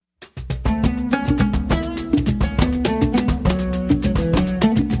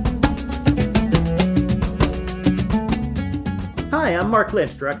Mark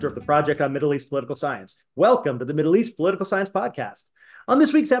Lynch, Director of the Project on Middle East Political Science. Welcome to the Middle East Political Science Podcast. On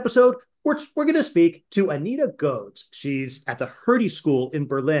this week's episode, we're going to speak to Anita Goetz. She's at the Hertie School in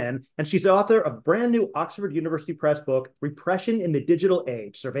Berlin, and she's the author of a brand new Oxford University Press book, Repression in the Digital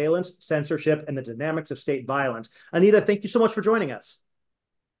Age, Surveillance, Censorship, and the Dynamics of State Violence. Anita, thank you so much for joining us.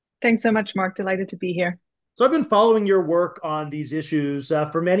 Thanks so much, Mark. Delighted to be here. So I've been following your work on these issues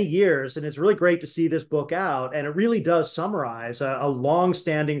for many years, and it's really great to see this book out. And it really does summarize a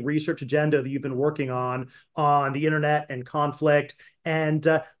long-standing research agenda that you've been working on the internet and conflict. And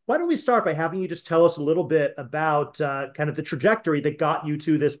why don't we start by having you just tell us a little bit about kind of the trajectory that got you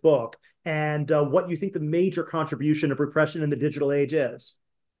to this book and what you think the major contribution of repression in the digital age is.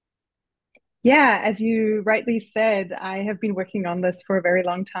 Yeah, as you rightly said, I have been working on this for a very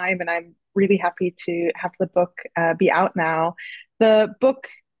long time, and I'm really happy to have the book be out now. The book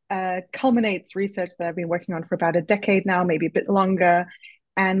culminates research that I've been working on for about a decade now, maybe a bit longer.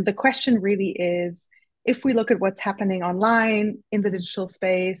 And the question really is, if we look at what's happening online in the digital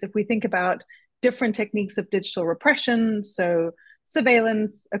space, if we think about different techniques of digital repression, so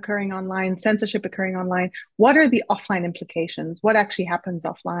surveillance occurring online, censorship occurring online, what are the offline implications? What actually happens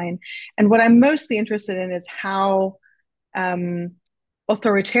offline? And what I'm mostly interested in is how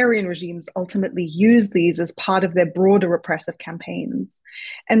authoritarian regimes ultimately use these as part of their broader repressive campaigns.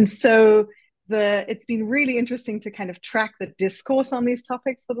 And so it's been really interesting to kind of track the discourse on these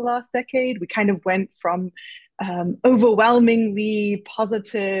topics for the last decade. We kind of went from overwhelmingly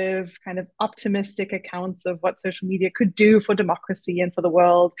positive, kind of optimistic accounts of what social media could do for democracy and for the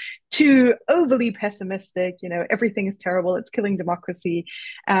world, to overly pessimistic, everything is terrible, it's killing democracy.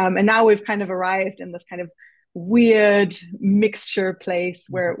 And now we've kind of arrived in this kind of weird mixture place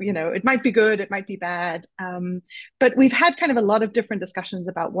where, it might be good, it might be bad. But we've had kind of a lot of different discussions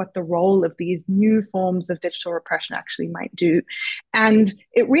about what the role of these new forms of digital repression actually might do. And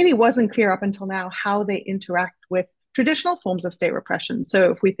it really wasn't clear up until now how they interact with traditional forms of state repression. So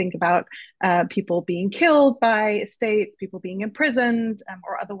if we think about people being killed by states, people being imprisoned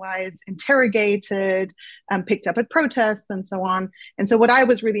or otherwise interrogated, picked up at protests and so on. And so what I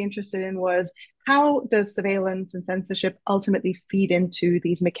was really interested in was, how does surveillance and censorship ultimately feed into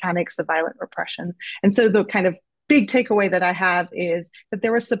these mechanics of violent repression? And so the kind of big takeaway that I have is that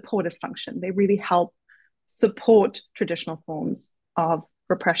they're a supportive function. They really help support traditional forms of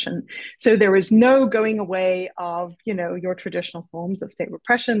repression. So there is no going away of, your traditional forms of state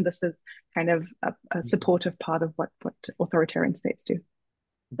repression. This is kind of a supportive part of what authoritarian states do.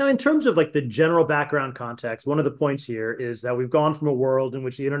 Now, in terms of like the general background context, one of the points here is that we've gone from a world in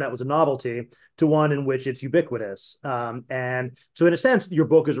which the internet was a novelty to one in which it's ubiquitous. And so in a sense, your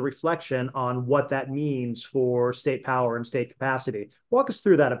book is a reflection on what that means for state power and state capacity. Walk us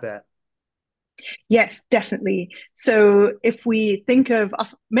through that a bit. Yes, definitely. So if we think of,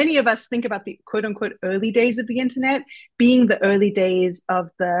 many of us think about the quote unquote early days of the internet being the early days of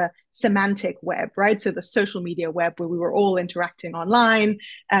the semantic web, right? So the social media web where we were all interacting online.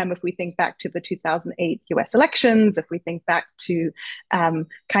 If we think back to the 2008 US elections, if we think back to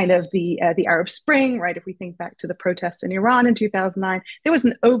kind of the Arab Spring, right? If we think back to the protests in Iran in 2009, there was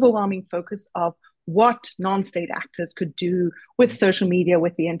an overwhelming focus of what non-state actors could do with social media,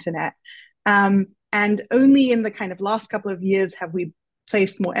 with the internet. And only in the kind of last couple of years have we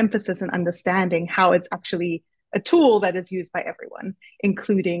placed more emphasis in understanding how it's actually a tool that is used by everyone,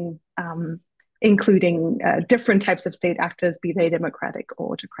 including different types of state actors, be they democratic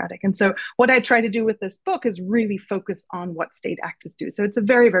or autocratic. And so what I try to do with this book is really focus on what state actors do. So it's a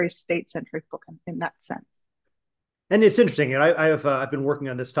very, very state-centric book in that sense. And it's interesting. I've been working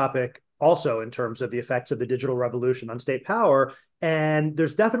on this topic also in terms of the effects of the digital revolution on state power. And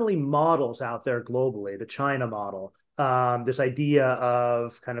there's definitely models out there globally, the China model, this idea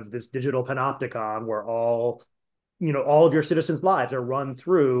of kind of this digital panopticon where all of your citizens' lives are run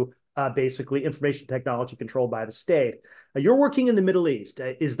through basically information technology controlled by the state. You're working in the Middle East.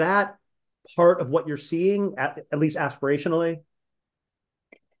 Is that part of what you're seeing, at least aspirationally?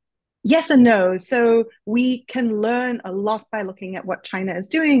 Yes and no. So we can learn a lot by looking at what China is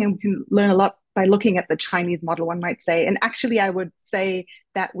doing, and we can learn a lot by looking at the Chinese model, one might say. And actually, I would say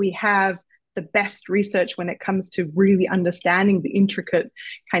that we have the best research when it comes to really understanding the intricate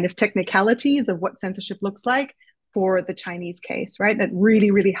kind of technicalities of what censorship looks like for the Chinese case, right? That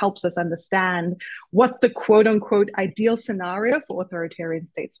really, really helps us understand what the quote unquote ideal scenario for authoritarian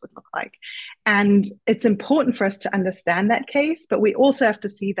states would look like. And it's important for us to understand that case, but we also have to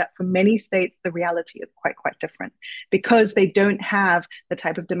see that for many states, the reality is quite different because they don't have the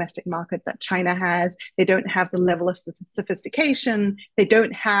type of domestic market that China has. They don't have the level of sophistication. They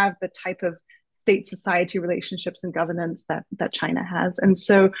don't have the type of state-society relationships and governance that China has. And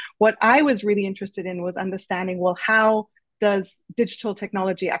so what I was really interested in was understanding, well, how does digital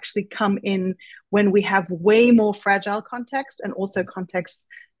technology actually come in when we have way more fragile contexts and also contexts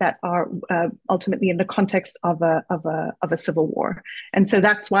that are ultimately in the context of a civil war. And so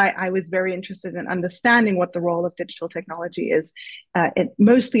that's why I was very interested in understanding what the role of digital technology is,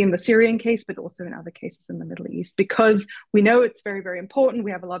 mostly in the Syrian case, but also in other cases in the Middle East, because we know it's very, very important.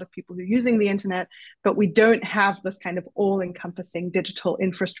 We have a lot of people who are using the internet, but we don't have this kind of all-encompassing digital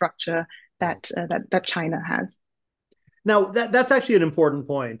infrastructure that China has. Now, that's actually an important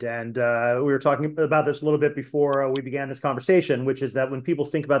point. And we were talking about this a little bit before we began this conversation, which is that when people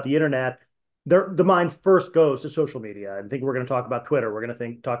think about the internet, the mind first goes to social media. I think we're going to talk about Twitter. We're going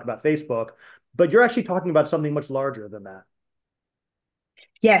to talk about Facebook. But you're actually talking about something much larger than that.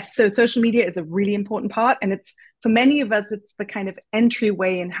 Yes, so social media is a really important part, and it's for many of us, it's the kind of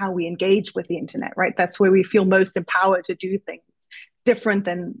entryway in how we engage with the internet, right? That's where we feel most empowered to do things. It's different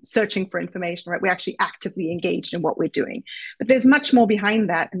than searching for information, right? We actually actively engage in what we're doing. But there's much more behind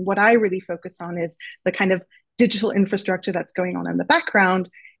that, and what I really focus on is the kind of digital infrastructure that's going on in the background.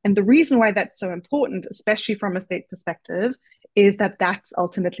 And the reason why that's so important, especially from a state perspective, is that that's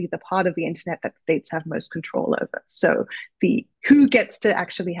ultimately the part of the internet that states have most control over. So the who gets to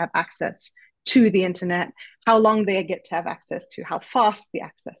actually have access to the internet, how long they get to have access to, how fast the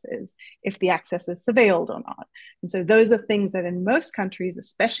access is, if the access is surveilled or not. And so those are things that in most countries,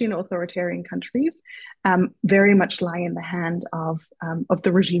 especially in authoritarian countries, very much lie in the hand of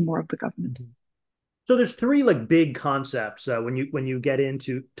the regime or of the government. Mm-hmm. So there's three like big concepts when you get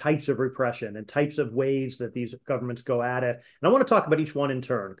into types of repression and types of ways that these governments go at it. And I want to talk about each one in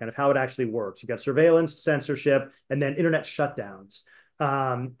turn, kind of how it actually works. You've got surveillance, censorship, and then internet shutdowns.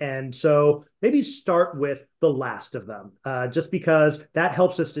 And so maybe start with the last of them, just because that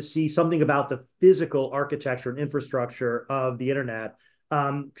helps us to see something about the physical architecture and infrastructure of the internet.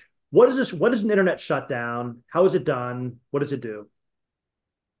 What is this? What is an internet shutdown? How is it done? What does it do?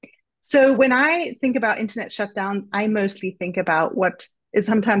 So when I think about internet shutdowns, I mostly think about what is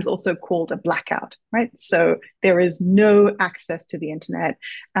sometimes also called a blackout, right? So there is no access to the internet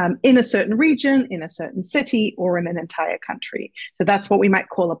in a certain region, in a certain city, or in an entire country. So that's what we might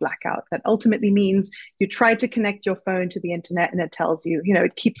call a blackout. That ultimately means you try to connect your phone to the internet and it tells you,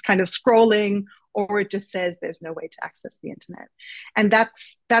 it keeps kind of scrolling, or it just says there's no way to access the internet. And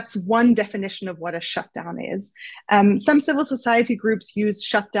that's one definition of what a shutdown is. Some civil society groups use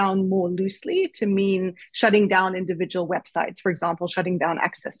shutdown more loosely to mean shutting down individual websites, for example, shutting down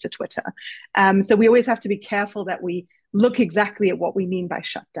access to Twitter. So we always have to be careful that we look exactly at what we mean by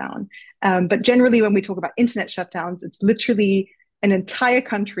shutdown. But generally, when we talk about internet shutdowns, it's literally an entire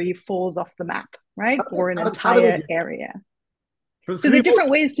country falls off the map, right? Or an entire area. So there are different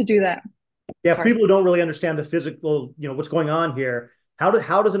ways to do that. Yeah, for people who don't really understand the physical, what's going on here, how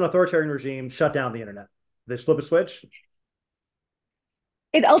does an authoritarian regime shut down the internet? They flip a switch?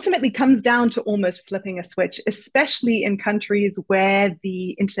 It ultimately comes down to almost flipping a switch, especially in countries where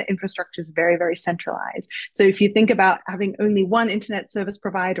the internet infrastructure is very, very centralized. So if you think about having only one internet service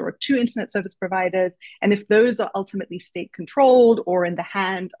provider or two internet service providers, and if those are ultimately state controlled or in the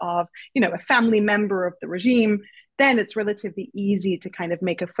hand of, a family member of the regime, then it's relatively easy to kind of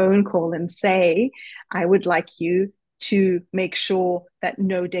make a phone call and say, I would like you to make sure that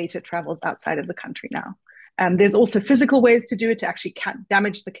no data travels outside of the country now. There's also physical ways to do it to actually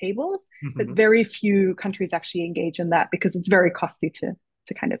damage the cables, but very few countries actually engage in that because it's very costly to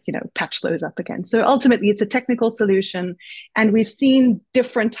kind of, patch those up again. So ultimately, it's a technical solution. And we've seen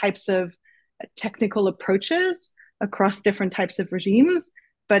different types of technical approaches across different types of regimes,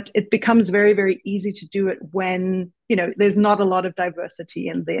 but it becomes very, very easy to do it when, there's not a lot of diversity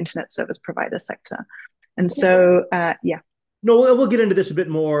in the internet service provider sector. And so, yeah. No, we'll get into this a bit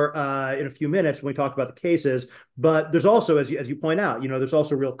more in a few minutes when we talk about the cases. But there's also, as you point out, there's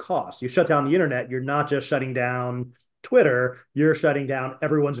also real costs. You shut down the internet, you're not just shutting down Twitter, you're shutting down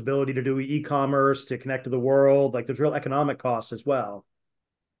everyone's ability to do e-commerce, to connect to the world. Like there's real economic costs as well.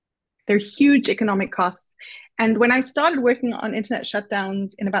 They're huge economic costs. And when I started working on internet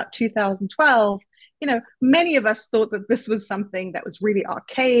shutdowns in about 2012, many of us thought that this was something that was really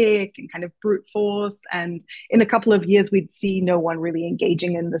archaic and kind of brute force. And in a couple of years, we'd see no one really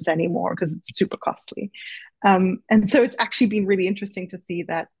engaging in this anymore because it's super costly. And so it's actually been really interesting to see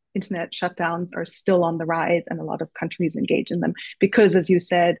that internet shutdowns are still on the rise and a lot of countries engage in them because, as you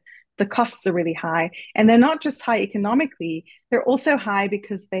said, the costs are really high. And they're not just high economically, they're also high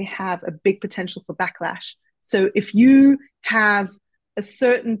because they have a big potential for backlash. So if you have a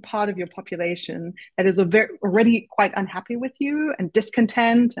certain part of your population that is already quite unhappy with you and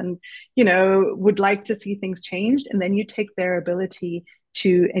discontent and, would like to see things changed. And then you take their ability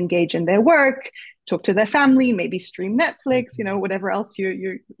to engage in their work, talk to their family, maybe stream Netflix, whatever else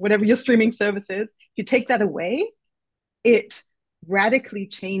whatever your streaming service is. You take that away, it radically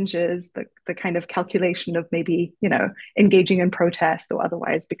changes the kind of calculation of maybe, engaging in protest or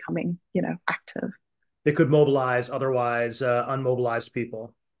otherwise becoming, active. It could mobilize otherwise unmobilized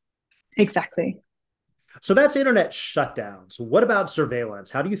people. Exactly. So that's internet shutdowns. What about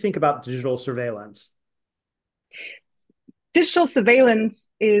surveillance? How do you think about digital surveillance? Digital surveillance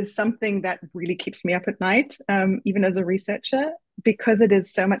is something that really keeps me up at night, even as a researcher, because it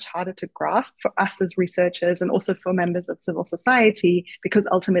is so much harder to grasp for us as researchers and also for members of civil society, because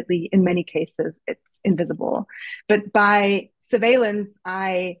ultimately, in many cases, it's invisible. But by surveillance,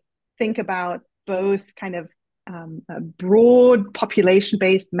 I think about both kind of broad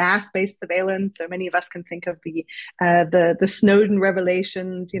population-based, mass-based surveillance. So many of us can think of the Snowden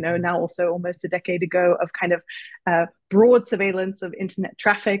revelations, now also almost a decade ago, of kind of broad surveillance of internet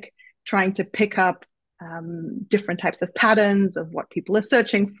traffic, trying to pick up different types of patterns of what people are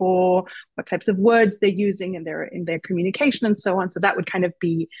searching for, what types of words they're using in their communication, and so on. So that would kind of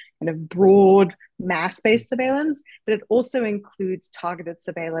be kind of broad mass-based surveillance, but it also includes targeted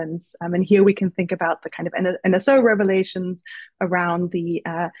surveillance. And here we can think about the kind of NSO revelations around the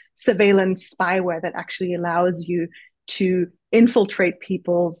surveillance spyware that actually allows you to infiltrate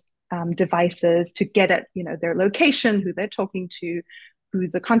people's devices to get at their location, who they're talking to, who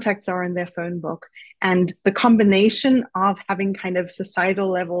the contacts are in their phone book. And the combination of having kind of societal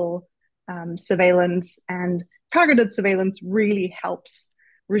level surveillance and targeted surveillance really helps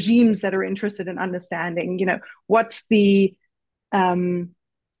regimes that are interested in understanding, what's the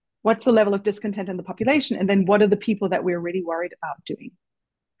level of discontent in the population, and then what are the people that we're really worried about doing.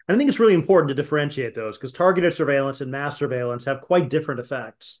 I think it's really important to differentiate those because targeted surveillance and mass surveillance have quite different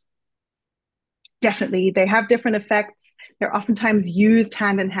effects. Definitely, they have different effects. They're oftentimes used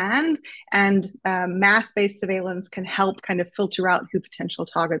hand in hand, and mass-based surveillance can help kind of filter out who potential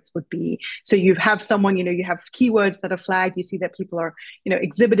targets would be. So you have someone, you have keywords that are flagged. You see that people are,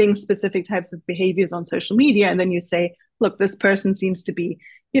 exhibiting specific types of behaviors on social media, and then you say, look, this person seems to be,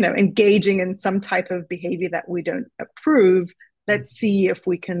 engaging in some type of behavior that we don't approve. Let's see if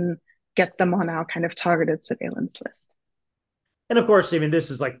we can get them on our kind of targeted surveillance list. And of course, I mean,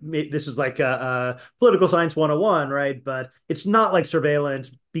 this is like political science 101, right? But it's not like surveillance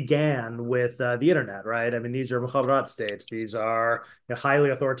began with the internet, right? I mean, these are mukhabarat states. These are highly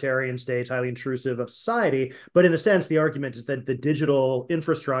authoritarian states, highly intrusive of society. But in a sense, the argument is that the digital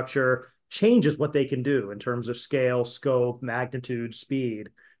infrastructure changes what they can do in terms of scale, scope, magnitude, speed,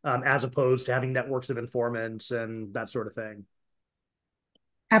 as opposed to having networks of informants and that sort of thing.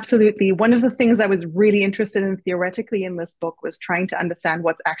 Absolutely. One of the things I was really interested in theoretically in this book was trying to understand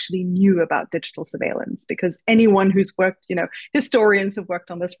what's actually new about digital surveillance, because anyone who's worked, historians have worked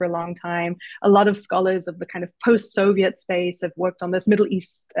on this for a long time. A lot of scholars of the kind of post-Soviet space have worked on this. Middle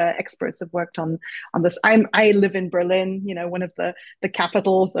East experts have worked on this. I live in Berlin, one of the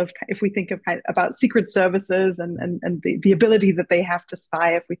capitals of, if we think of about secret services and the ability that they have to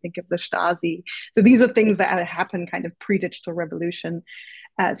spy, if we think of the Stasi. So these are things that happen kind of pre-digital revolution.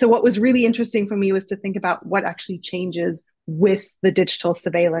 So what was really interesting for me was to think about what actually changes with the digital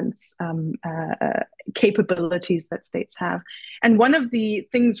surveillance capabilities that states have. And one of the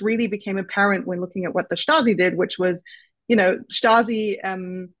things really became apparent when looking at what the Stasi did, which was, Stasi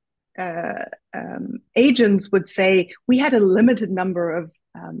agents would say we had a limited number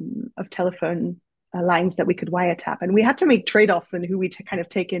of telephone lines that we could wiretap, and we had to make trade-offs in who we kind of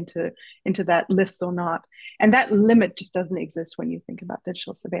take into that list or not. And that limit just doesn't exist when you think about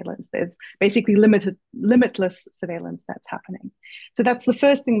digital surveillance. There's basically limitless surveillance that's happening. So that's the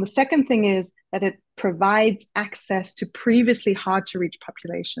first thing. The second thing is that it provides access to previously hard to reach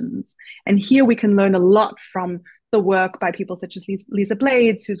populations. And here we can learn a lot from the work by people such as Lisa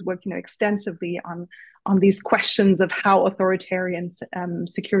Blades, who's worked extensively on these questions of how authoritarian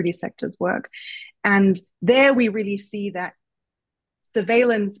security sectors work. And there we really see that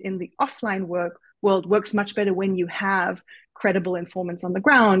surveillance in the offline world works much better when you have credible informants on the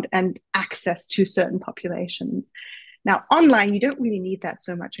ground and access to certain populations. Now, online, you don't really need that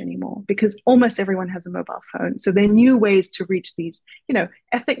so much anymore because almost everyone has a mobile phone. So there are new ways to reach these,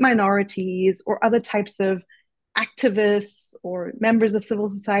 ethnic minorities or other types of activists or members of civil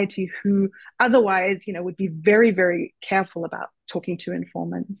society who otherwise, would be very, very careful about talking to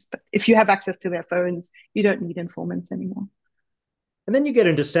informants. But if you have access to their phones, you don't need informants anymore. And then you get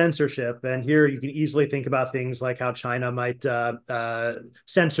into censorship, and here you can easily think about things like how China might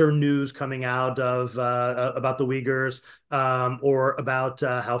censor news coming out of about the Uyghurs, or about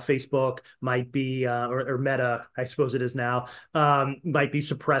how Facebook might be, or Meta, I suppose it is now, might be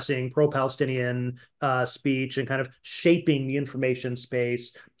suppressing pro-Palestinian speech and kind of shaping the information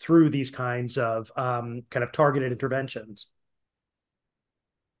space through these kinds of kind of targeted interventions.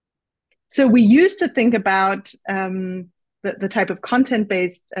 So we used to think about the type of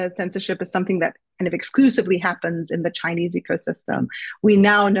content-based censorship as something that kind of exclusively happens in the Chinese ecosystem. We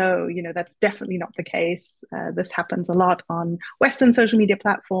now know, that's definitely not the case. This happens a lot on Western social media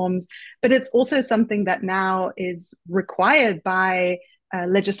platforms, but it's also something that now is required by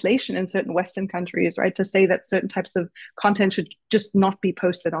legislation in certain Western countries, right, to say that certain types of content should just not be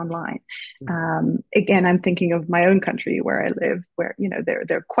posted online. Again, I'm thinking of my own country where I live, where there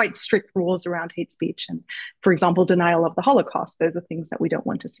are quite strict rules around hate speech, and, for example, denial of the Holocaust. Those are things that we don't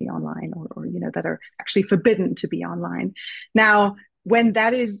want to see online, or that are actually forbidden to be online. Now, when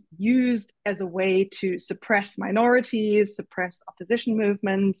that is used as a way to suppress minorities, suppress opposition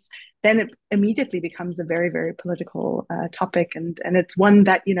movements, then it immediately becomes a very, very political topic, and it's one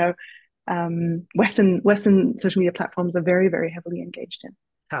that Western social media platforms are very, very heavily engaged in.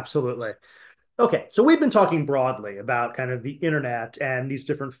 Absolutely. Okay, so we've been talking broadly about kind of the internet and these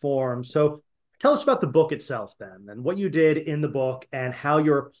different forms. So tell us about the book itself then, and what you did in the book and how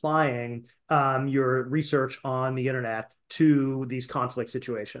you're applying your research on the internet to these conflict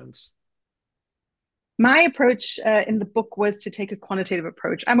situations. My approach in the book was to take a quantitative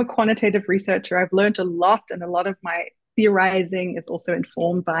approach. I'm a quantitative researcher. I've learned a lot, and a lot of my theorizing is also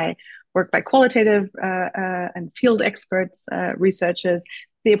informed by work by qualitative and field experts, researchers.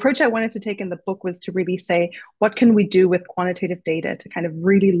 The approach I wanted to take in the book was to really say, what can we do with quantitative data to kind of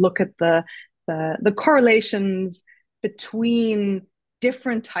really look at the correlations between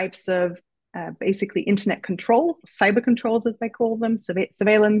different types of basically internet controls, cyber controls, as they call them,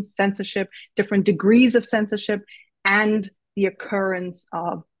 surveillance, censorship, different degrees of censorship, and the occurrence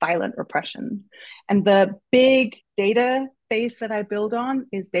of violent repression. And the big database that I build on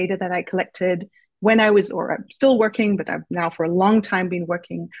is data that I collected when I was, or I'm still working, but I've now for a long time been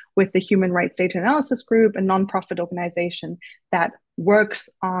working with the Human Rights Data Analysis Group, a nonprofit organization that works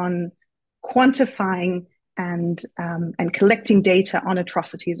on quantifying and collecting data on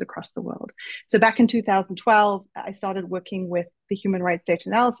atrocities across the world. So back in 2012, I started working with the Human Rights Data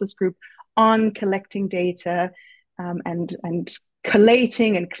Analysis Group on collecting data and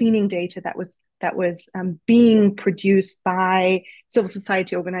collating and cleaning data that was being produced by civil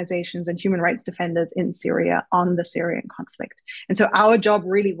society organizations and human rights defenders in Syria on the Syrian conflict. And so our job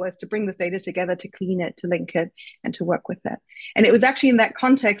really was to bring this data together, to clean it, to link it, and to work with it. And it was actually in that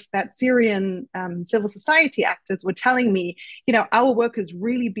context that Syrian civil society actors were telling me, our work has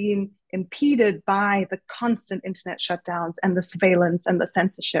really been impeded by the constant internet shutdowns and the surveillance and the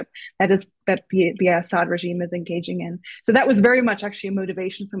censorship that the Assad regime is engaging in. So that was very much actually a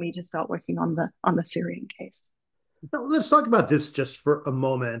motivation for me to start working on the Syrian case. Now, let's talk about this just for a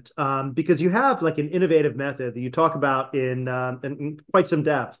moment, because you have like an innovative method that you talk about in quite some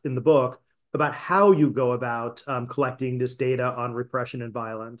depth in the book about how you go about collecting this data on repression and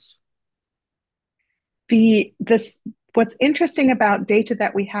violence. What's interesting about data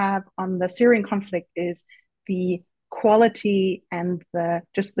that we have on the Syrian conflict is the quality and the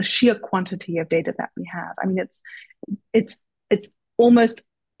sheer quantity of data that we have. I mean, it's almost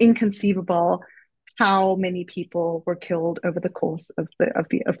inconceivable how many people were killed over the course of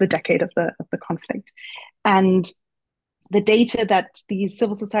the decade of the conflict, and the data that these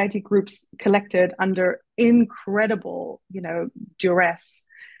civil society groups collected under incredible, duress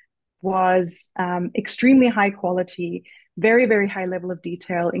was extremely high quality, very, very high level of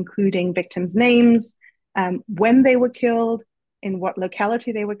detail, including victims' names, when they were killed, in what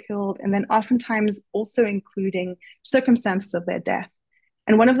locality they were killed, and then oftentimes also including circumstances of their death.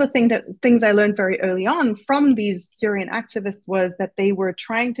 And one of the things I learned very early on from these Syrian activists was that they were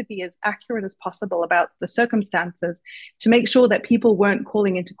trying to be as accurate as possible about the circumstances to make sure that people weren't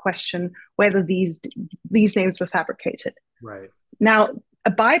calling into question whether these names were fabricated. Right. Now,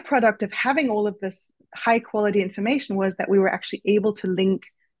 a byproduct of having all of this high quality information was that we were actually able to link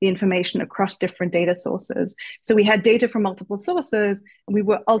the information across different data sources. So we had data from multiple sources, and we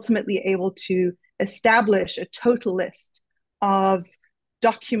were ultimately able to establish a total list of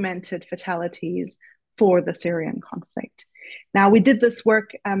documented fatalities for the Syrian conflict. Now, we did this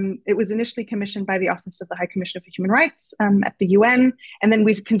work. It was initially commissioned by the Office of the High Commissioner for Human Rights at the UN. And then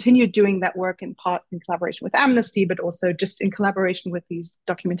we continued doing that work in part in collaboration with Amnesty, but also just in collaboration with these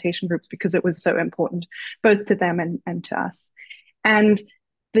documentation groups because it was so important both to them and to us. And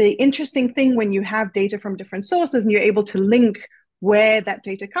the interesting thing when you have data from different sources and you're able to link where that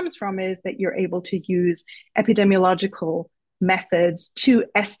data comes from is that you're able to use epidemiological methods to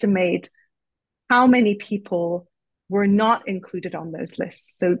estimate how many people were not included on those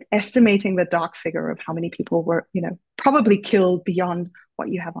lists. So estimating the dark figure of how many people were, probably killed beyond what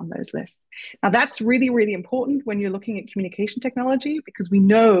you have on those lists. Now that's really, really important when you're looking at communication technology, because we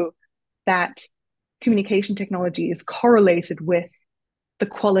know that communication technology is correlated with the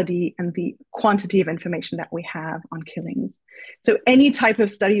quality and the quantity of information that we have on killings. So any type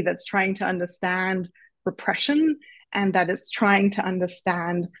of study that's trying to understand repression and that is trying to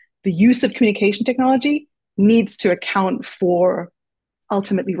understand the use of communication technology needs to account for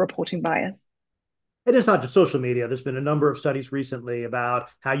ultimately reporting bias. And it's not just social media. There's been a number of studies recently about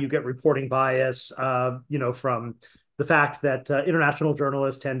how you get reporting bias, from the fact that international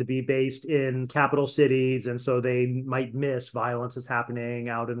journalists tend to be based in capital cities, and so they might miss violence that's happening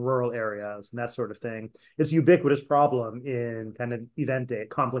out in rural areas and that sort of thing. It's a ubiquitous problem in kind of event data,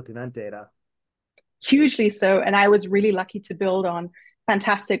 conflict event data. Hugely so. And I was really lucky to build on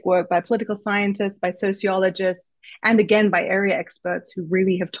fantastic work by political scientists, by sociologists, and again by area experts who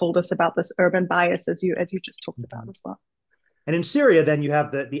really have told us about this urban bias as you just talked about as well. And in Syria, then you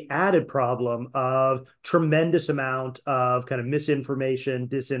have the added problem of tremendous amount of kind of misinformation,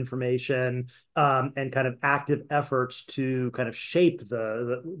 disinformation, and kind of active efforts to kind of shape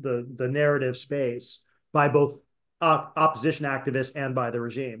the narrative space by both opposition activists and by the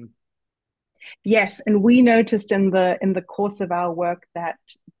regime. Yes, and we noticed in the course of our work that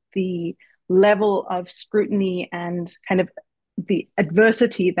the level of scrutiny and kind of the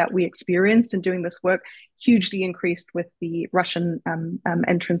adversity that we experienced in doing this work hugely increased with the Russian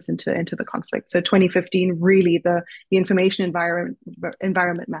entrance into the conflict. So 2015, really the information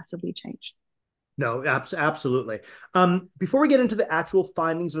environment massively changed. No, absolutely. Before we get into the actual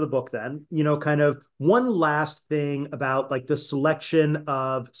findings of the book, then, kind of one last thing about like the selection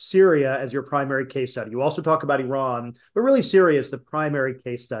of Syria as your primary case study. You also talk about Iran, but really Syria is the primary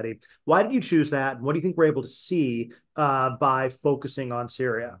case study. Why did you choose that? And what do you think we're able to see by focusing on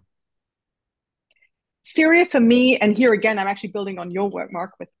Syria? Syria for me, and here again, I'm actually building on your work,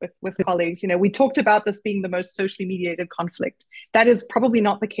 Mark, with colleagues. We talked about this being the most socially mediated conflict. That is probably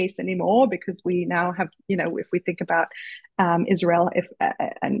not the case anymore because we now have, if we think about Israel,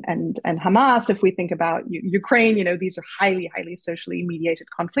 and Hamas, if we think about Ukraine, these are highly, highly socially mediated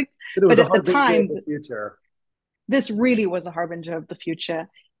conflicts. But it was But a at the harbinger of time, the future. this really was a harbinger of the future.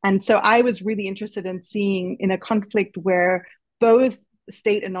 And so I was really interested in seeing in a conflict where both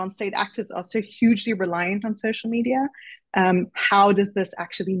state and non-state actors are so hugely reliant on social media, how does this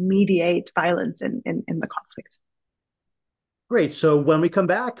actually mediate violence in the conflict? Great. So when we come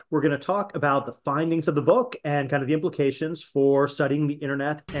back, we're going to talk about the findings of the book and kind of the implications for studying the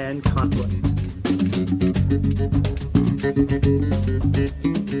internet and conflict.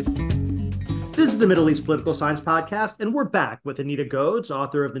 This is the Middle East Political Science Podcast, and we're back with Anita Goads,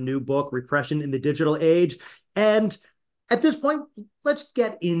 author of the new book, Repression in the Digital Age. And at this point, let's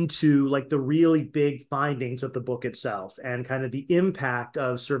get into like the really big findings of the book itself and kind of the impact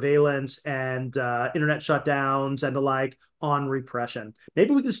of surveillance and internet shutdowns and the like on repression.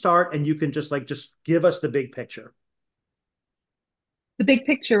 Maybe we can start and you can just give us the big picture. The big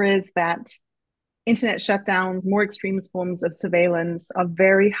picture is that internet shutdowns, more extreme forms of surveillance are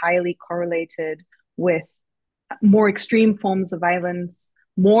very highly correlated with more extreme forms of violence,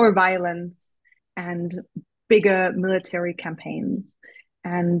 more violence, and bigger military campaigns.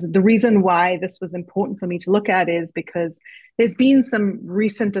 And the reason why this was important for me to look at is because there's been some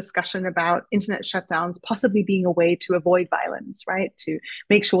recent discussion about internet shutdowns possibly being a way to avoid violence, right? To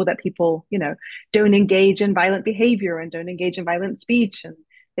make sure that people, don't engage in violent behavior and don't engage in violent speech. And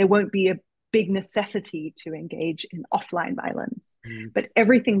there won't be a big necessity to engage in offline violence. But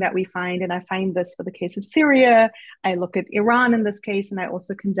everything that we find, and I find this for the case of Syria, I look at Iran in this case, and I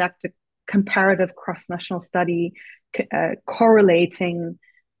also conduct a comparative cross-national study correlating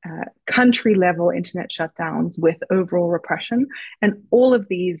country-level internet shutdowns with overall repression. And all of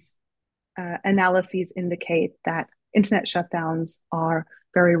these analyses indicate that internet shutdowns are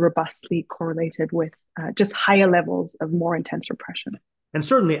very robustly correlated with just higher levels of more intense repression. And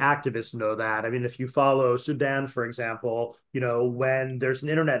certainly activists know that. I mean, if you follow Sudan, for example, when there's an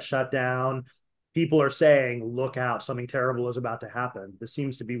internet shutdown, people are saying, look out, something terrible is about to happen. This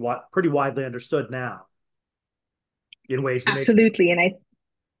seems to be pretty widely understood now in ways that absolutely.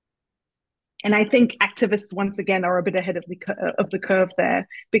 And I think activists, once again, are a bit ahead of the curve there,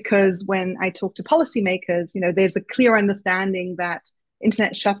 because when I talk to policymakers, there's a clear understanding that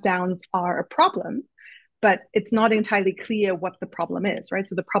internet shutdowns are a problem, but it's not entirely clear what the problem is, right?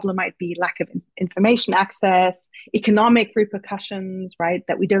 So the problem might be lack of information access, economic repercussions, right?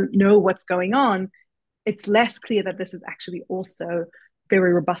 That we don't know what's going on. It's less clear that this is actually also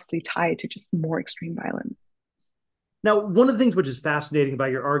very robustly tied to just more extreme violence. Now, one of the things which is fascinating about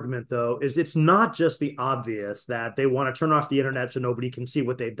your argument, though, is it's not just the obvious that they want to turn off the internet so nobody can see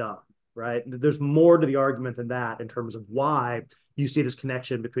what they've done, right? There's more to the argument than that in terms of why you see this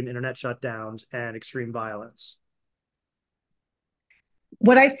connection between internet shutdowns and extreme violence.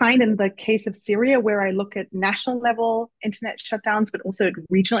 What I find in the case of Syria, where I look at national level internet shutdowns, but also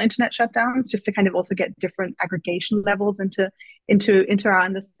regional internet shutdowns, just to kind of also get different aggregation levels into our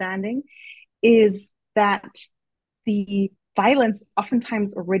understanding, is that the violence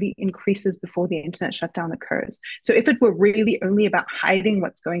oftentimes already increases before the internet shutdown occurs. So if it were really only about hiding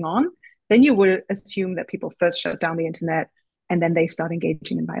what's going on, then you would assume that people first shut down the internet and then they start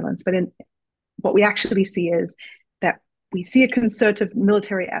engaging in violence. But what we actually see is that we see a concerted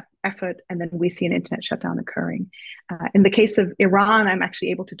military effort, and then we see an internet shutdown occurring. In the case of Iran, I'm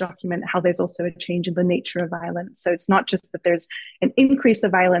actually able to document how there's also a change in the nature of violence. So it's not just that there's an increase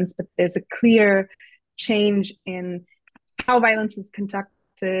of violence, but there's a clear change in how violence is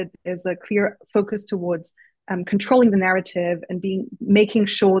conducted. There's a clear focus towards controlling the narrative and making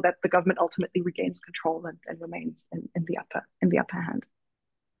sure that the government ultimately regains control and remains in the upper hand.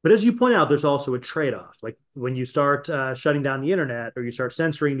 But as you point out, there's also a trade-off. Like when you start shutting down the internet or you start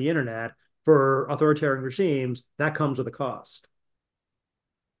censoring the internet for authoritarian regimes, that comes with a cost.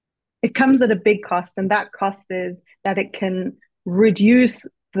 It comes at a big cost, and that cost is that it can reduce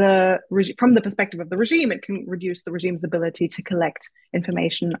from the perspective of the regime, it can reduce the regime's ability to collect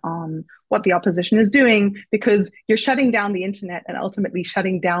information on what the opposition is doing, because you're shutting down the internet and ultimately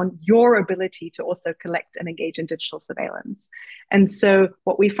shutting down your ability to also collect and engage in digital surveillance. And so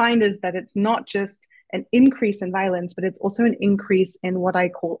what we find is that it's not just an increase in violence, but it's also an increase in what I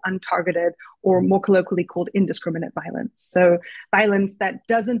call untargeted, or more colloquially called indiscriminate violence. So violence that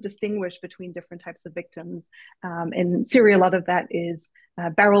doesn't distinguish between different types of victims. In Syria, a lot of that is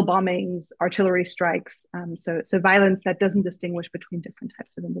barrel bombings, artillery strikes. So violence that doesn't distinguish between different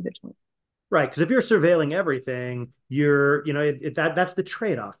types of individuals. Right, because if you're surveilling everything, that's the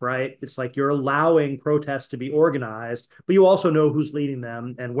trade-off, right? It's like you're allowing protests to be organized, but you also know who's leading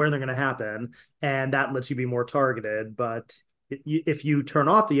them and where they're going to happen, and that lets you be more targeted. But if you turn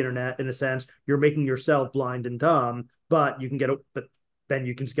off the internet, in a sense, you're making yourself blind and dumb, but then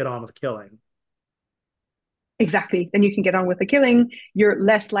you can just get on with killing. Exactly. Then you can get on with the killing. You're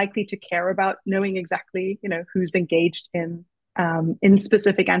less likely to care about knowing exactly, who's engaged in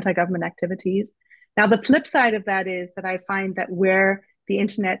specific anti-government activities. Now, the flip side of that is that I find that where the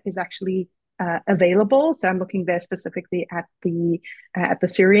internet is actually available, so I'm looking there specifically at the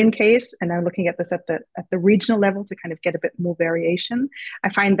Syrian case, and I'm looking at this at the regional level to kind of get a bit more variation. I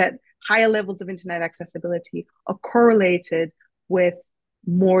find that higher levels of internet accessibility are correlated with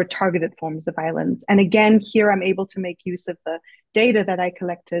more targeted forms of violence. And again, here I'm able to make use of the data that I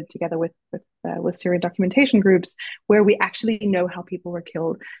collected together with Syrian documentation groups, where we actually know how people were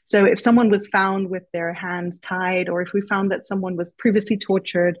killed. So if someone was found with their hands tied, or if we found that someone was previously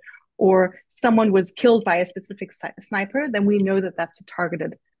tortured, or someone was killed by a specific sniper, then we know that that's a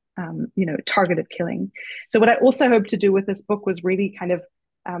targeted killing. So what I also hope to do with this book was really kind of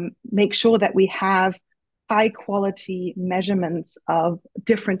make sure that we have high quality measurements of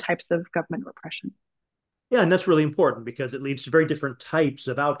different types of government repression. Yeah, and that's really important because it leads to very different types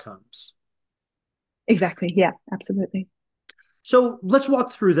of outcomes. Exactly. Yeah, absolutely. So let's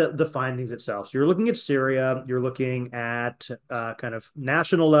walk through the findings itself. So you're looking at Syria, you're looking at kind of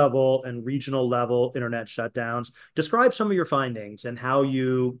national level and regional level internet shutdowns. Describe some of your findings and how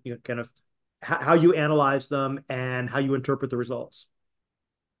how you analyze them and how you interpret the results.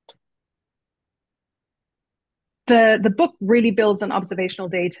 The book really builds on observational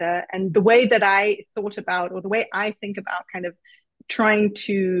data, and the way that I thought about, or the way I think about kind of trying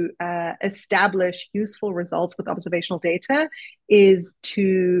to establish useful results with observational data, is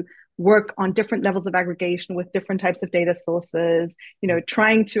to work on different levels of aggregation with different types of data sources,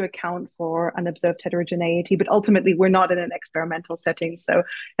 trying to account for unobserved heterogeneity. But ultimately, we're not in an experimental setting. So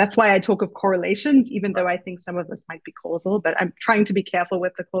that's why I talk of correlations, even though I think some of this might be causal, but I'm trying to be careful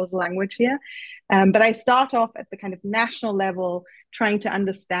with the causal language here. But I start off at the kind of national level, trying to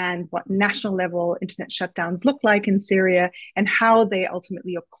understand what national level internet shutdowns look like in Syria and how they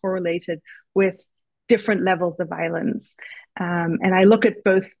ultimately are correlated with different levels of violence. And I look at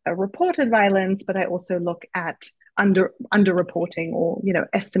both reported violence, but I also look at underreporting or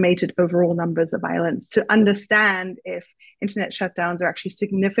estimated overall numbers of violence to understand if internet shutdowns are actually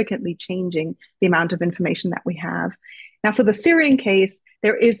significantly changing the amount of information that we have. Now, for the Syrian case,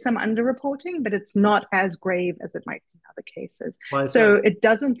 there is some underreporting, but it's not as grave as it might be in other cases. Why is So that? it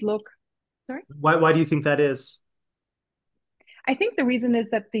doesn't look. Sorry. Why do you think that is? I think the reason is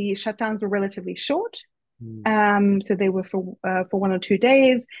that the shutdowns were relatively short. Mm. So they were for 1 or 2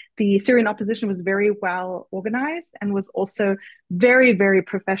 days. The Syrian opposition was very well organized and was also very, very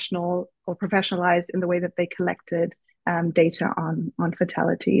professional or professionalized in the way that they collected data on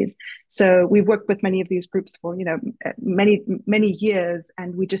fatalities. So we've worked with many of these groups for many years,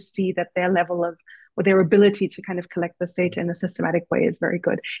 and we just see that their level of or their ability to kind of collect this data in a systematic way is very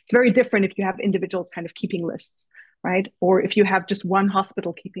good. It's very different if you have individuals kind of keeping lists, right? Or if you have just one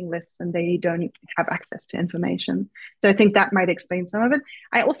hospital keeping lists and they don't have access to information. So I think that might explain some of it.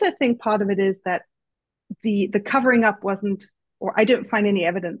 I also think part of it is that the covering up wasn't, or I don't find any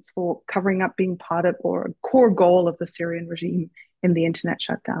evidence for covering up being part of or a core goal of the Syrian regime in the internet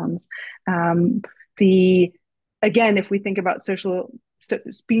shutdowns. The Again, if we think about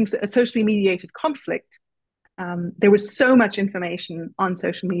being a socially mediated conflict, there was so much information on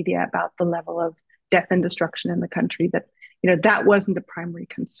social media about the level of death and destruction in the country that that wasn't a primary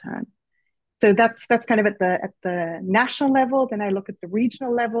concern. So that's kind of at the national level. Then I look at the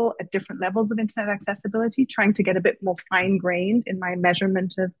regional level at different levels of internet accessibility, trying to get a bit more fine grained in my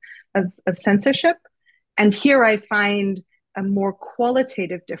measurement of censorship. And here I find a more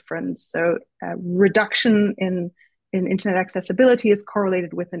qualitative difference. So reduction in internet accessibility is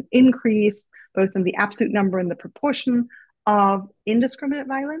correlated with an increase both in the absolute number and the proportion of indiscriminate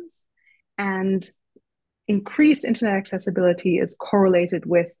violence, and increased internet accessibility is correlated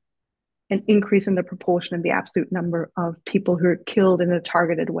with an increase in the proportion and the absolute number of people who are killed in a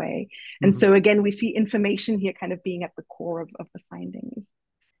targeted way. And Mm-hmm. so again, we see information here kind of being at the core of the findings.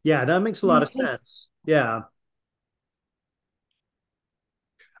 Yeah, that makes a In lot the of case, sense. Yeah.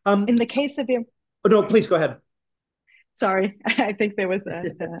 in the case of Oh, no, please go ahead. sorry, I think there was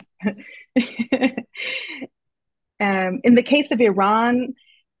in the case of Iran,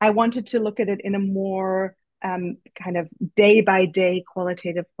 I wanted to look at it in a more kind of day by day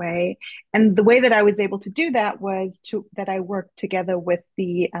qualitative way, and the way that I was able to do that was that I worked together with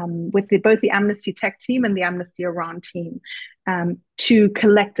both the Amnesty Tech team and the Amnesty Iran team to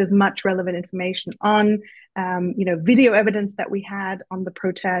collect as much relevant information on video evidence that we had on the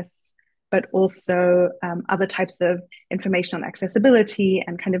protests, but also other types of information on accessibility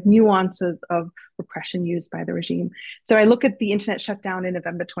and kind of nuances of repression used by the regime. So I look at the internet shutdown in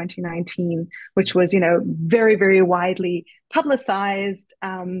November 2019, which was, very, very widely publicized.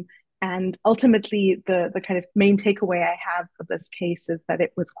 And ultimately, the kind of main takeaway I have of this case is that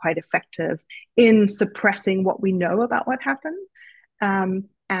it was quite effective in suppressing what we know about what happened,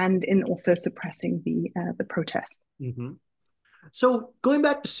 and in also suppressing the protest. Mm-hmm. So going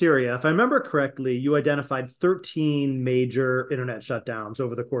back to Syria, if I remember correctly, you identified 13 major internet shutdowns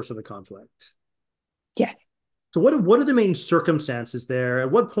over the course of the conflict. Yes. So what are the main circumstances there?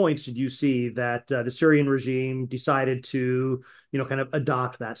 At what points did you see that the Syrian regime decided to, kind of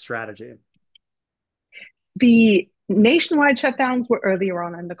adopt that strategy? The nationwide shutdowns were earlier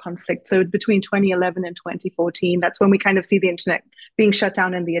on in the conflict. So between 2011 and 2014, that's when we kind of see the internet being shut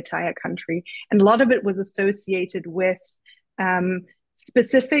down in the entire country. And a lot of it was associated with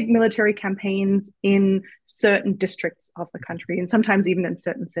specific military campaigns in certain districts of the country, and sometimes even in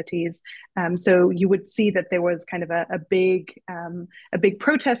certain cities. So you would see that there was kind of a big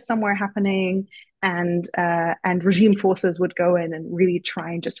protest somewhere happening, and regime forces would go in and really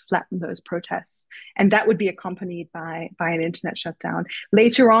try and just flatten those protests, and that would be accompanied by an internet shutdown.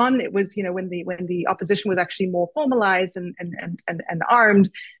 Later on, it was when the opposition was actually more formalized and armed.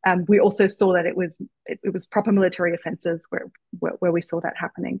 We also saw that it was proper military offenses where we saw that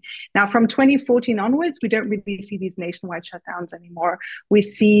happening. Now, from 2014 onwards, we don't really see these nationwide shutdowns anymore. We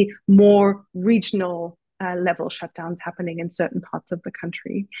see more regional level shutdowns happening in certain parts of the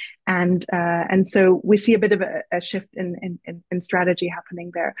country, and so we see a bit of a shift in strategy happening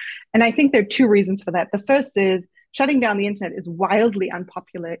there. And I think there are two reasons for that. The first is shutting down the internet is wildly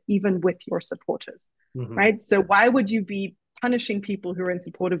unpopular, even with your supporters, Mm-hmm. right? So why would you be punishing people who are in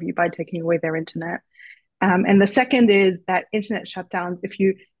support of you by taking away their internet? And the second is that internet shutdowns, if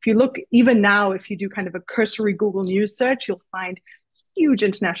you look, even now, if you do kind of a cursory Google News search, you'll find huge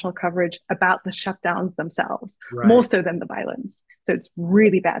international coverage about the shutdowns themselves, more Right. so than the violence. So it's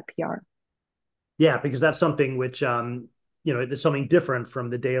really bad PR. Yeah, because that's something which, it's something different from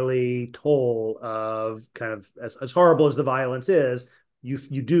the daily toll of kind of as horrible as the violence is. you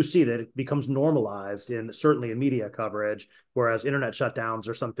do see that it becomes normalized in certainly in media coverage, whereas internet shutdowns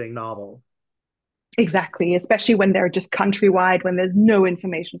are something novel. Exactly, especially when they're just countrywide, when there's no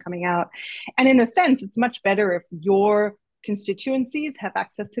information coming out. And in a sense, it's much better if your constituencies have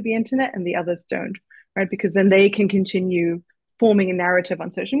access to the internet and the others don't, right? Because then they can continue forming a narrative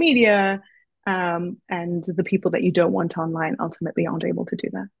on social media, and the people that you don't want online ultimately aren't able to do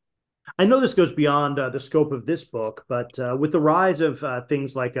that. I know this goes beyond the scope of this book, but with the rise of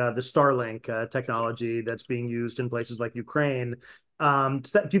things like the Starlink technology that's being used in places like Ukraine, do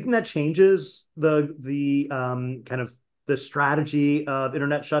you think that changes the kind of the strategy of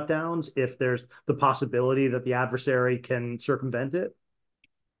internet shutdowns if there's the possibility that the adversary can circumvent it?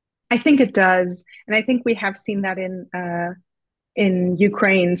 I think it does, and I think we have seen that in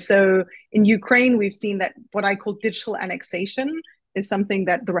Ukraine. So in Ukraine, we've seen that what I call digital annexation is something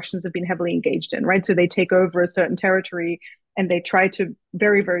that the Russians have been heavily engaged in, right? So they take over a certain territory and they try to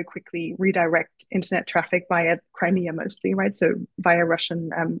very, very quickly redirect internet traffic via Crimea mostly, right? So via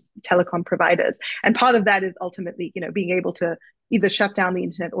Russian telecom providers. And part of that is ultimately, being able to either shut down the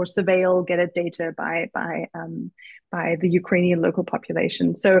internet or surveil, get at data by the Ukrainian local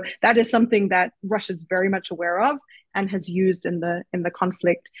population. So that is something that Russia is very much aware of and has used in the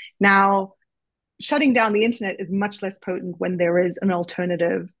conflict. Now, shutting down the internet is much less potent when there is an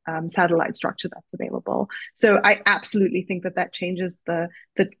alternative satellite structure that's available. So I absolutely think that changes the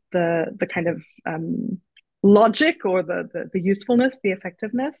kind of logic or the usefulness, the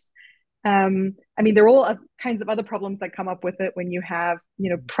effectiveness. I mean, there are all kinds of other problems that come up with it when you have,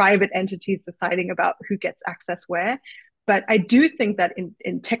 private entities deciding about who gets access where. But I do think that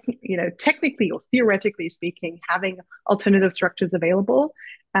technically or theoretically speaking, having alternative structures available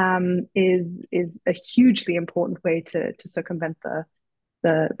is a hugely important way to circumvent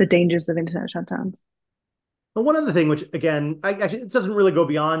the dangers of internet shutdowns. But one other thing, which again, actually, it doesn't really go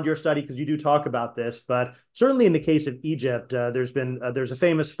beyond your study because you do talk about this, but certainly in the case of Egypt, there's a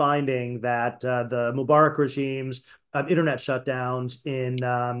famous finding that the Mubarak regime's internet shutdowns in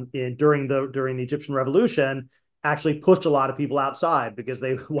during the Egyptian Revolution actually pushed a lot of people outside because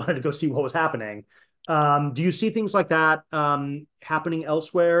they wanted to go see what was happening. Do you see things like that happening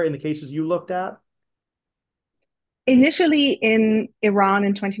elsewhere in the cases you looked at? Initially in Iran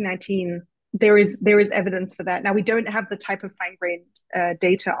in 2019, there is evidence for that. Now we don't have the type of fine-grained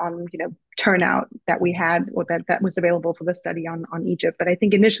data on turnout that we had or that was available for the study on Egypt, but I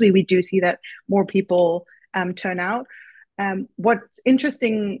think initially we do see that more people turn out. What's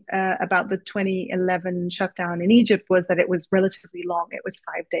interesting about the 2011 shutdown in Egypt was that it was relatively long. It was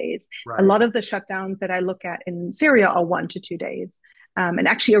 5 days. A Right. lot of the shutdowns that I look at in Syria are 1 to 2 days. And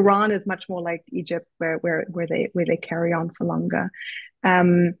actually, Iran is much more like Egypt, where they carry on for longer.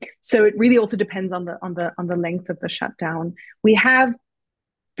 So it really also depends on the length of the shutdown. We have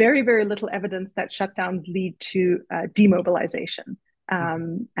very, very little evidence that shutdowns lead to demobilization.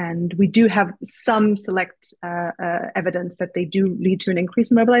 And we do have some select evidence that they do lead to an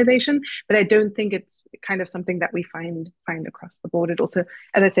increase in mobilization, but I don't think it's kind of something that we find across the board. It also,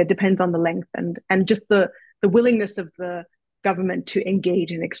 as I said, depends on the length and just the willingness of the government to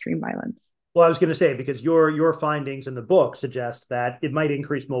engage in extreme violence. Well, I was going to say because your findings in the book suggest that it might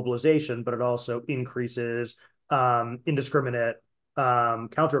increase mobilization, but it also increases indiscriminate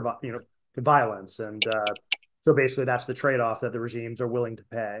counter violence, and so basically that's the trade-off that the regimes are willing to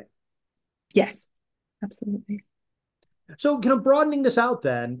pay. Yes, absolutely. So, kind of broadening this out,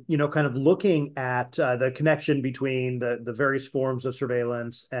 then, kind of looking at the connection between the various forms of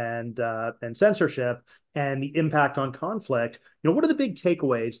surveillance and censorship and the impact on conflict. What are the big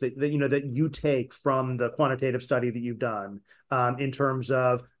takeaways that you take from the quantitative study that you've done in terms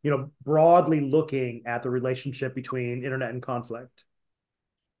of broadly looking at the relationship between internet and conflict?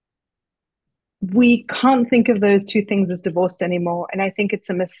 We can't think of those two things as divorced anymore. And I think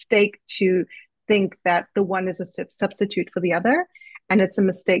it's a mistake to think that the one is a substitute for the other. And it's a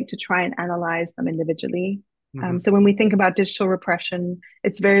mistake to try and analyze them individually. Mm-hmm. So when we think about digital repression,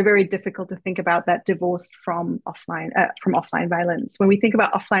 it's very, very difficult to think about that divorced from offline violence. When we think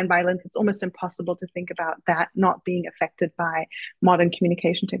about offline violence, it's almost impossible to think about that not being affected by modern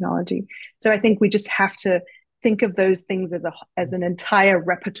communication technology. So I think we just have to think of those things as an entire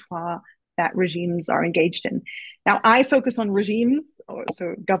repertoire that regimes are engaged in. Now, I focus on regimes, or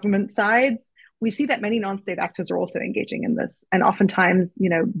so government sides. We see that many non-state actors are also engaging in this, and oftentimes,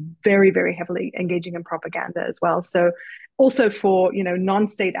 very, very heavily engaging in propaganda as well. So, also for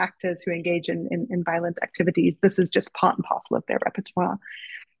non-state actors who engage in violent activities, this is just part and parcel of their repertoire.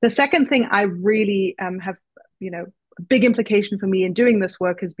 The second thing I really have, a big implication for me in doing this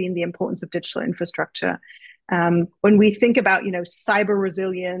work has been the importance of digital infrastructure. When we think about, cyber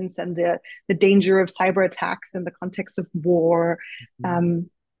resilience and the danger of cyber attacks in the context of war, um,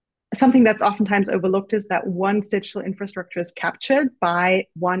 something that's oftentimes overlooked is that once digital infrastructure is captured by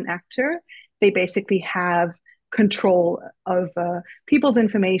one actor, they basically have control of people's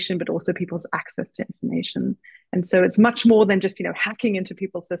information, but also people's access to information. And so it's much more than just, hacking into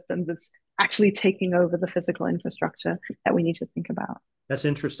people's systems. It's actually taking over the physical infrastructure that we need to think about. That's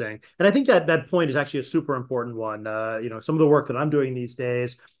interesting. And I think that that point is actually a super important one. Some of the work that I'm doing these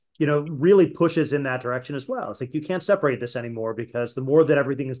days, really pushes in that direction as well. It's like you can't separate this anymore because the more that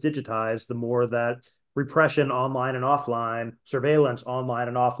everything is digitized, the more that repression online and offline, surveillance online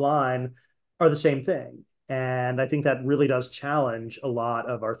and offline are the same thing. And I think that really does challenge a lot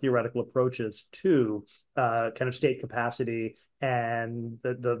of our theoretical approaches to kind of state capacity and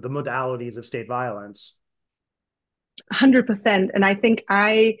the modalities of state violence. 100%. And I think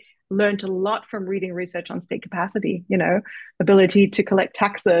I learned a lot from reading research on state capacity, ability to collect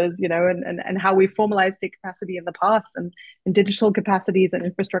taxes, and how we formalized state capacity in the past, and digital capacities and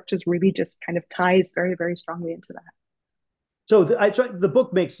infrastructures really just kind of ties very, very strongly into that. So the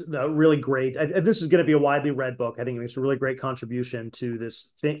book makes a really great. This is going to be a widely read book. I think it makes a really great contribution to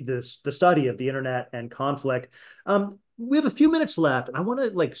the study of the internet and conflict. We have a few minutes left, and I want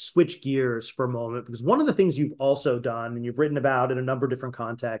to switch gears for a moment because one of the things you've also done and you've written about in a number of different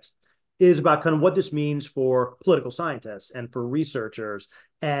contexts is about kind of what this means for political scientists and for researchers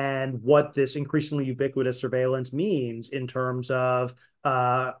and what this increasingly ubiquitous surveillance means in terms of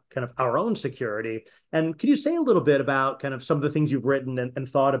kind of our own security. And could you say a little bit about kind of some of the things you've written and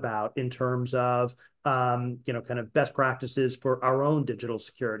thought about in terms of, kind of best practices for our own digital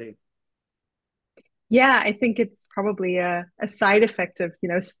security? Yeah, I think it's probably a side effect of,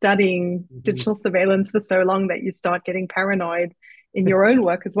 studying Mm-hmm. digital surveillance for so long that you start getting paranoid in your own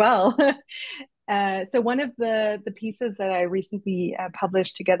work as well. So one of the pieces that I recently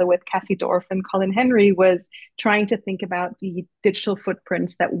published together with Cassie Dorff and Colin Henry was trying to think about the digital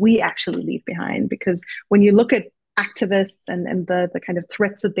footprints that we actually leave behind. Because when you look at activists and the kind of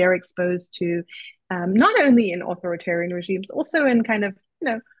threats that they're exposed to, not only in authoritarian regimes, also in kind of,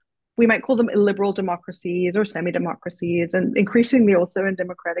 we might call them illiberal democracies or semi-democracies, and increasingly also in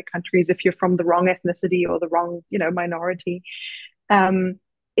democratic countries if you're from the wrong ethnicity or the wrong, minority,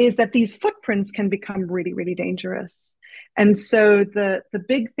 is that these footprints can become really, really dangerous. And so the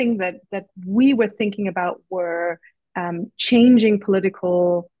big thing that we were thinking about were changing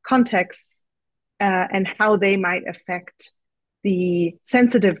political contexts and how they might affect the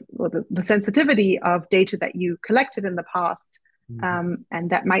sensitivity of data that you collected in the past, and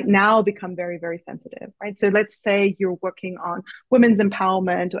that might now become very, very sensitive, right? So let's say you're working on women's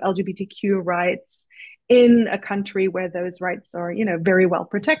empowerment or LGBTQ rights in a country where those rights are, very well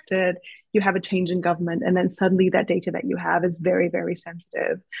protected. You have a change in government, and then suddenly that data that you have is very, very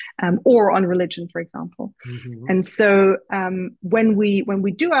sensitive, or on religion, for example. Mm-hmm. And so when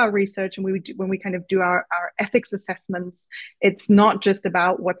we do our research and when we kind of do our ethics assessments, it's not just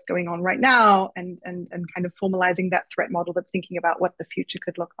about what's going on right now and kind of formalizing that threat model, but thinking about what the future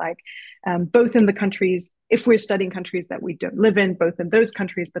could look like, both in the countries, if we're studying countries that we don't live in, both in those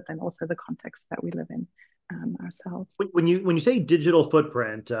countries, but then also the context that we live in ourselves. When you say digital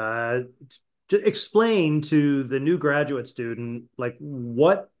footprint, to explain to the new graduate student,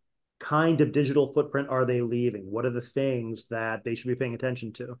 what kind of digital footprint are they leaving? What are the things that they should be paying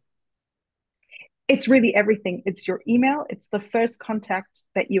attention to? It's really everything. It's your email. It's the first contact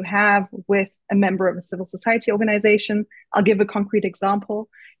that you have with a member of a civil society organization. I'll give a concrete example.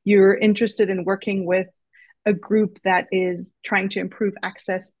 You're interested in working with a group that is trying to improve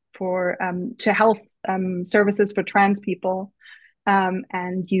access to health services for trans people,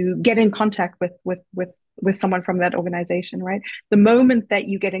 and you get in contact with someone from that organization, right? The moment that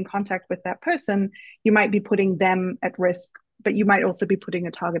you get in contact with that person, you might be putting them at risk, but you might also be putting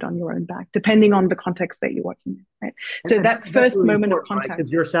a target on your own back, depending on the context that you're working in, right? So that That's first really moment of important, right? contact.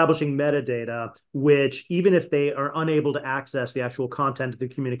 Because you're establishing metadata, which even if they are unable to access the actual content of the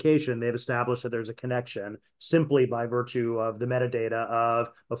communication, they've established that there's a connection simply by virtue of the metadata of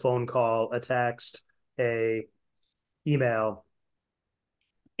a phone call, a text, a email.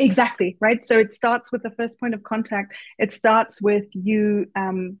 Exactly, right. So it starts with the first point of contact. It starts with you,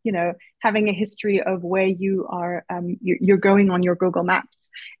 having a history of where you are, you're going on your Google Maps,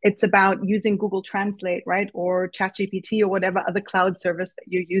 It's about using Google Translate, right, or ChatGPT or whatever other cloud service that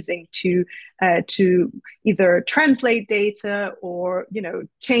you're using to either translate data or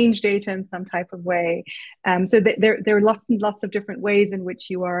change data in some type of way. So there are lots and lots of different ways in which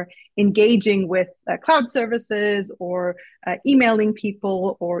you are engaging with cloud services or emailing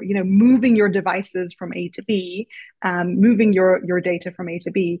people or moving your devices from A to B, moving your data from A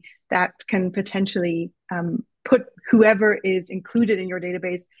to B. That can potentially put whoever is included in your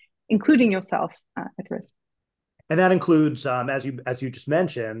database, including yourself, at risk. And that includes, as you just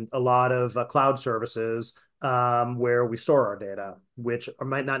mentioned, a lot of cloud services where we store our data, which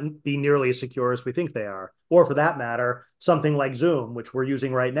might not be nearly as secure as we think they are. Or for that matter, something like Zoom, which we're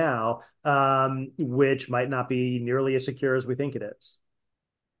using right now, which might not be nearly as secure as we think it is.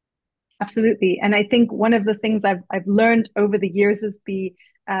 Absolutely. And I think one of the things I've learned over the years is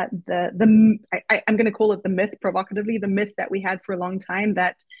I'm going to call it the myth, provocatively, the myth that we had for a long time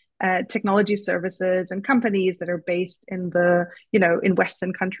that technology services and companies that are based in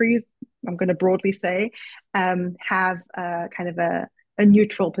Western countries, I'm going to broadly say, have kind of a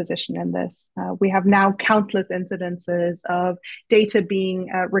neutral position in this. We have now countless incidences of data being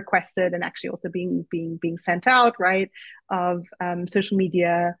requested and actually also being sent out, right? Of social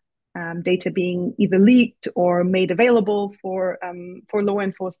media data being either leaked or made available for law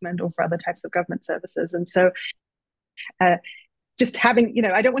enforcement or for other types of government services. And so just having,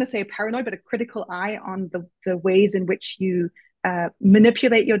 I don't want to say a paranoid, but a critical eye on the ways in which you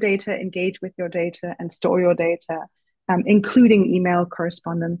manipulate your data, engage with your data, and store your data, including email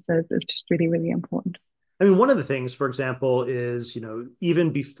correspondences, is just really, really important. I mean, one of the things, for example, is,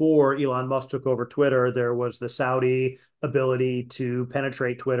 even before Elon Musk took over Twitter, there was the Saudi ability to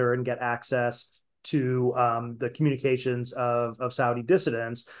penetrate Twitter and get access to the communications of Saudi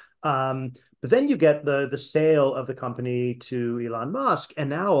dissidents. But then you get the sale of the company to Elon Musk, and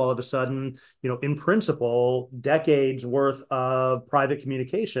now all of a sudden, in principle, decades worth of private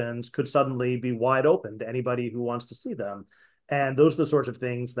communications could suddenly be wide open to anybody who wants to see them. And those are the sorts of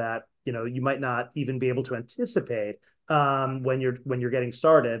things that you might not even be able to anticipate when you're getting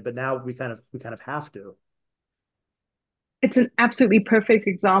started, but now we kind of have to. It's an absolutely perfect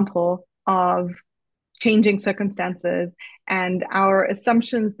example of changing circumstances and our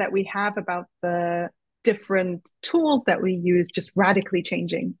assumptions that we have about the different tools that we use just radically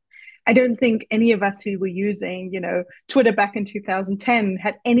changing. I don't think any of us who were using, Twitter back in 2010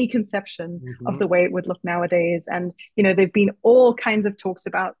 had any conception of Mm-hmm. the way it would look nowadays. And there've been all kinds of talks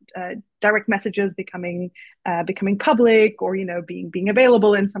about direct messages becoming public, or being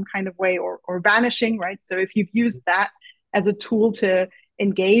available in some kind of way, or vanishing. Right. So if you've used that as a tool to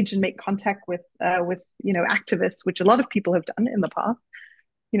engage and make contact with activists, which a lot of people have done in the past,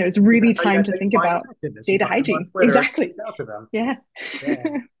 it's really time That's to how you think find about activists. You data find them on hygiene. Twitter and Exactly. reach out to them. Yeah.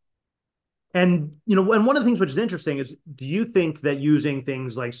 Yeah. And and one of the things which is interesting is, do you think that using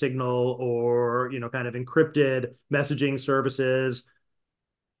things like Signal or kind of encrypted messaging services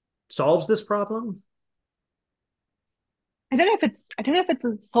solves this problem? I don't know if it's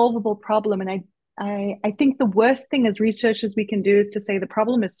a solvable problem. And I think the worst thing as researchers we can do is to say the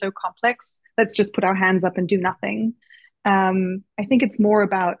problem is so complex, let's just put our hands up and do nothing. I think it's more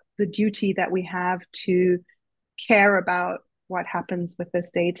about the duty that we have to care about what happens with this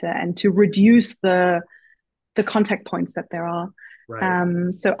data and to reduce the contact points that there are.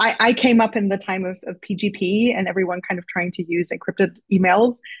 Right. So I came up in the time of PGP and everyone kind of trying to use encrypted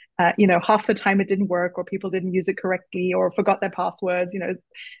emails. Half the time it didn't work, or people didn't use it correctly, or forgot their passwords.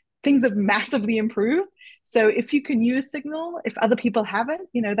 Things have massively improved. So if you can use Signal, if other people have it,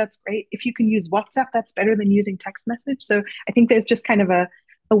 that's great. If you can use WhatsApp, that's better than using text message. So I think there's just kind of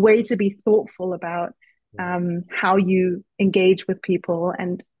a way to be thoughtful about how you engage with people,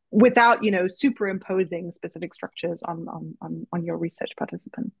 and without superimposing specific structures on your research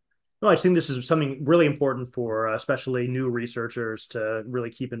participants. No, I think this is something really important for especially new researchers to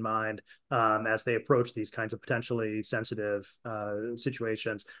really keep in mind as they approach these kinds of potentially sensitive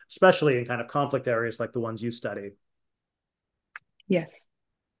situations, especially in kind of conflict areas like the ones you study, Yes,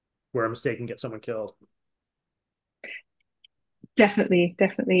 where a mistake can get someone killed. definitely.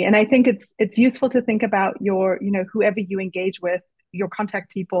 And I think it's useful to think about your whoever you engage with, your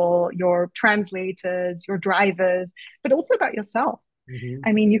contact people, your translators, your drivers, but also about yourself. Mm-hmm.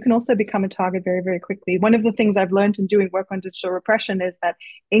 I mean, you can also become a target very, very quickly. One of the things I've learned in doing work on digital repression is that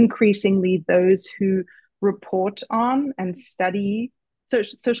increasingly those who report on and study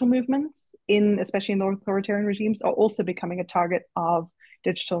social movements, especially in authoritarian regimes, are also becoming a target of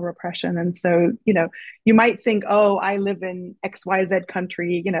digital repression. And so, you might think, oh, I live in XYZ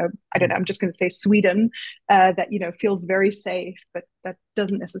country, I don't know, I'm just going to say Sweden, that, feels very safe, but that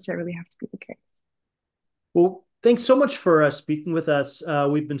doesn't necessarily have to be the case. Well, thanks so much for speaking with us.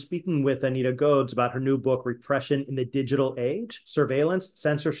 We've been speaking with Anita Godes about her new book, Repression in the Digital Age: Surveillance,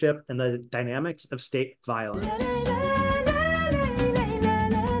 Censorship, and the Dynamics of State Violence.